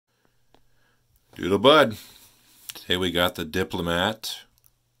Doodle Bud. Today we got the Diplomat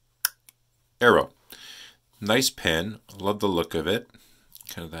Aero. Nice pen. Love the look of it.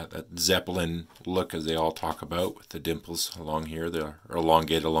 Kind of that Zeppelin look as they all talk about with the dimples along here. They're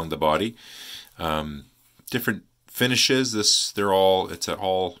elongated along the body. Different finishes. It's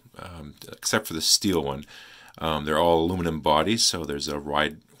all except for the steel one. They're all aluminum bodies, so there's a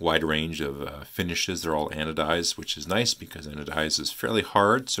wide range of finishes. They're all anodized, which is nice because anodized is fairly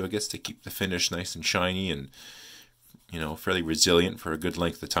hard, so it gets to keep the finish nice and shiny and fairly resilient for a good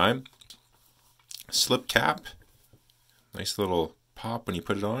length of time. Slip cap, nice little pop when you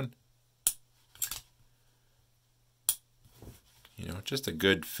put it on. Just a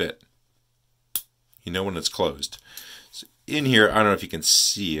good fit. When it's closed. So in here, I don't know if you can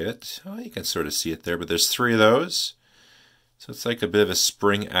see it. Oh, you can sort of see it there, but there's 3 of those. So it's like a bit of a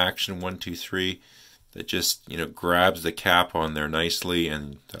spring action, 1, 2, 3, that just, grabs the cap on there nicely,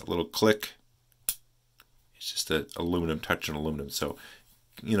 and that little click, it's just an aluminum touching aluminum. So,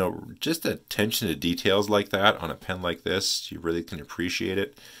 just attention to details like that on a pen like this, you really can appreciate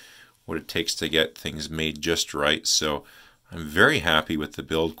it, what it takes to get things made just right. So I'm very happy with the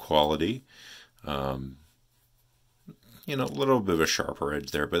build quality. A little bit of a sharper edge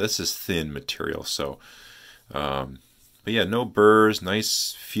there, but this is thin material. So, but yeah, no burrs,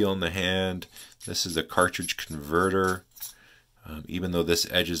 nice feel in the hand. This is a cartridge converter. Even though this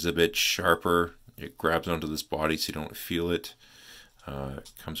edge is a bit sharper, it grabs onto this body so you don't feel it.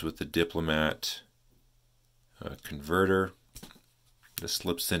 It comes with the Diplomat converter. This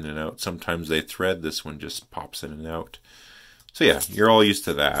slips in and out. Sometimes they thread. This one just pops in and out. So yeah, you're all used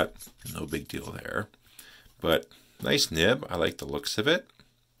to that. No big deal there. But nice nib. I like the looks of it.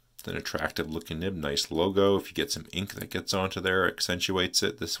 It's an attractive looking nib. Nice logo. If you get some ink that gets onto there, accentuates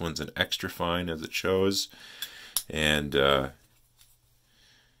it. This one's an extra fine as it shows. And I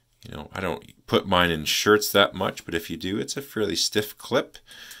don't put mine in shirts that much, but if you do, it's a fairly stiff clip.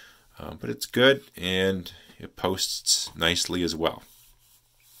 But it's good, and it posts nicely as well.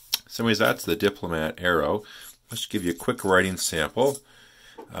 So anyways, that's the Diplomat Aero. Let's give you a quick writing sample.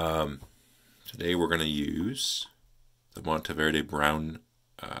 Today we're going to use the Monteverde brown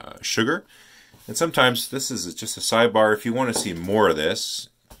sugar. And sometimes this is just a sidebar. If you want to see more of this,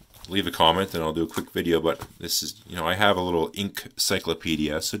 leave a comment and I'll do a quick video. But this is, I have a little ink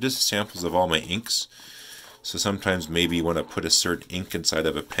encyclopedia. So just samples of all my inks. So sometimes maybe you want to put a certain ink inside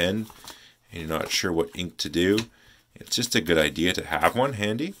of a pen and you're not sure what ink to do. It's just a good idea to have one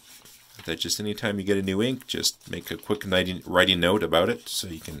handy. That just anytime you get a new ink, just make a quick writing note about it so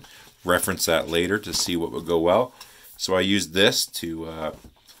you can reference that later to see what would go well. So I used this to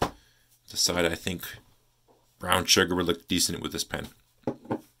decide I think brown sugar would look decent with this pen.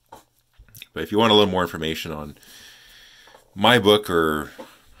 But if you want a little more information on my book or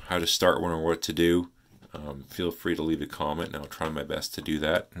how to start one or what to do, feel free to leave a comment and I'll try my best to do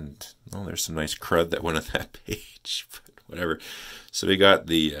that. And there's some nice crud that went on that page, but whatever. So we got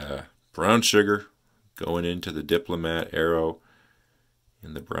the brown sugar going into the Diplomat Aero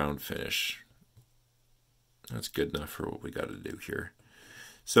in the brown finish. That's good enough for what we got to do here.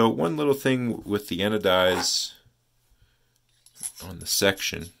 So one little thing with the anodize on the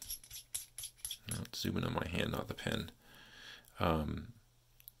section, I'll zoom in on my hand, not the pen.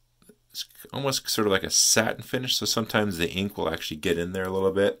 It's almost sort of like a satin finish, so sometimes the ink will actually get in there a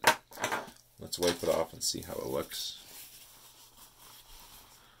little bit. Let's wipe it off and see how it looks.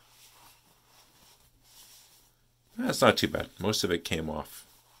 That's not too bad. Most of it came off.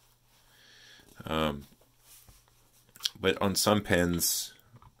 But on some pens,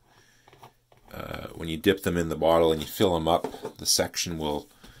 when you dip them in the bottle and you fill them up, the section will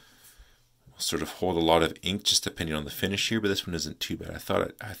sort of hold a lot of ink, just depending on the finish here. But this one isn't too bad.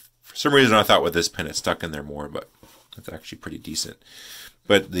 For some reason, I thought with this pen it stuck in there more, but it's actually pretty decent.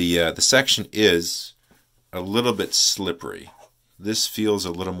 But the section is a little bit slippery. This feels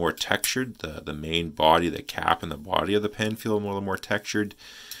a little more textured. The main body, the cap and the body of the pen feel a little more textured.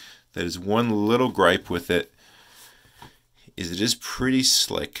 That is one little gripe with it, is it is pretty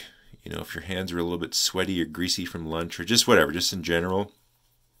slick. If your hands are a little bit sweaty or greasy from lunch or just whatever, just in general,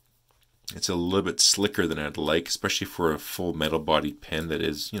 it's a little bit slicker than I'd like, especially for a full metal bodied pen that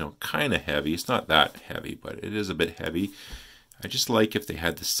is, kind of heavy. It's not that heavy, but it is a bit heavy. I just like if they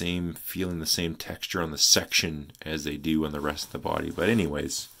had the same feeling, the same texture on the section as they do on the rest of the body. But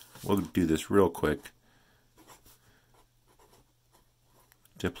anyways, we'll do this real quick.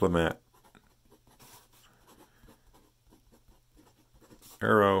 Diplomat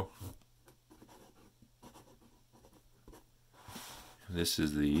Aero. This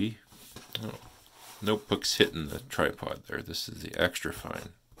is the notebook's hitting the tripod there. This is the extra fine.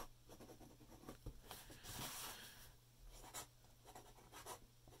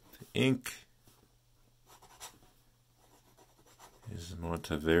 ink is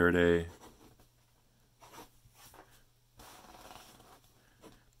Monteverde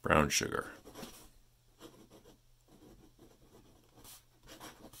brown sugar.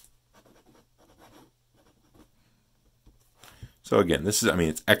 So again, this is, I mean,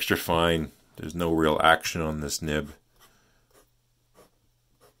 it's extra fine. There's no real action on this nib.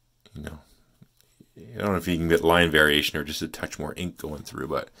 You know, I don't know if you can get line variation or just a touch more ink going through,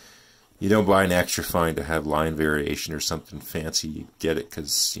 but you don't buy an extra fine to have line variation or something fancy. You get it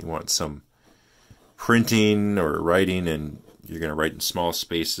because you want some printing or writing, and you're going to write in small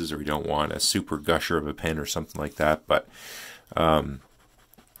spaces, or you don't want a super gusher of a pen or something like that. But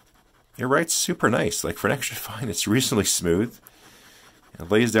it writes super nice. Like for an extra fine, it's reasonably smooth. It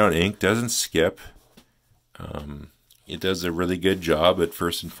lays down ink, doesn't skip. It does a really good job at,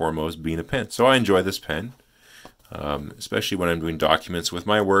 first and foremost, being a pen. So I enjoy this pen, especially when I'm doing documents with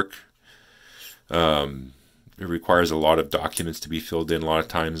my work. It requires a lot of documents to be filled in, a lot of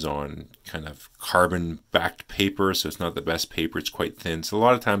times on kind of carbon-backed paper, so it's not the best paper, it's quite thin. So a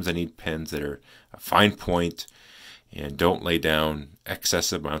lot of times I need pens that are a fine point and don't lay down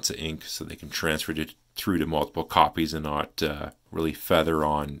excessive amounts of ink so they can transfer it through to multiple copies and not really feather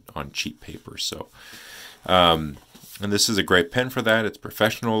on cheap paper. So, and this is a great pen for that. It's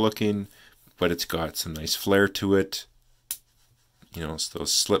professional looking, but it's got some nice flair to it. You know, so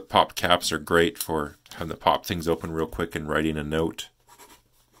those slip pop caps are great for having to pop things open real quick and writing a note.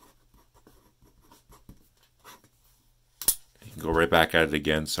 You can go right back at it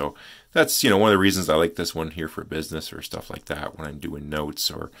again. So that's, you know, one of the reasons I like this one here for business or stuff like that when I'm doing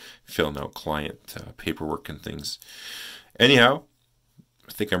notes or filling out client paperwork and things. Anyhow,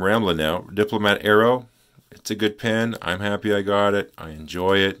 I think I'm rambling now. Diplomat Aero, it's a good pen. I'm happy I got it. I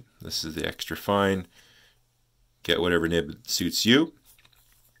enjoy it. This is the extra fine. Get whatever nib suits you.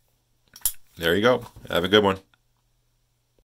 There you go. Have a good one.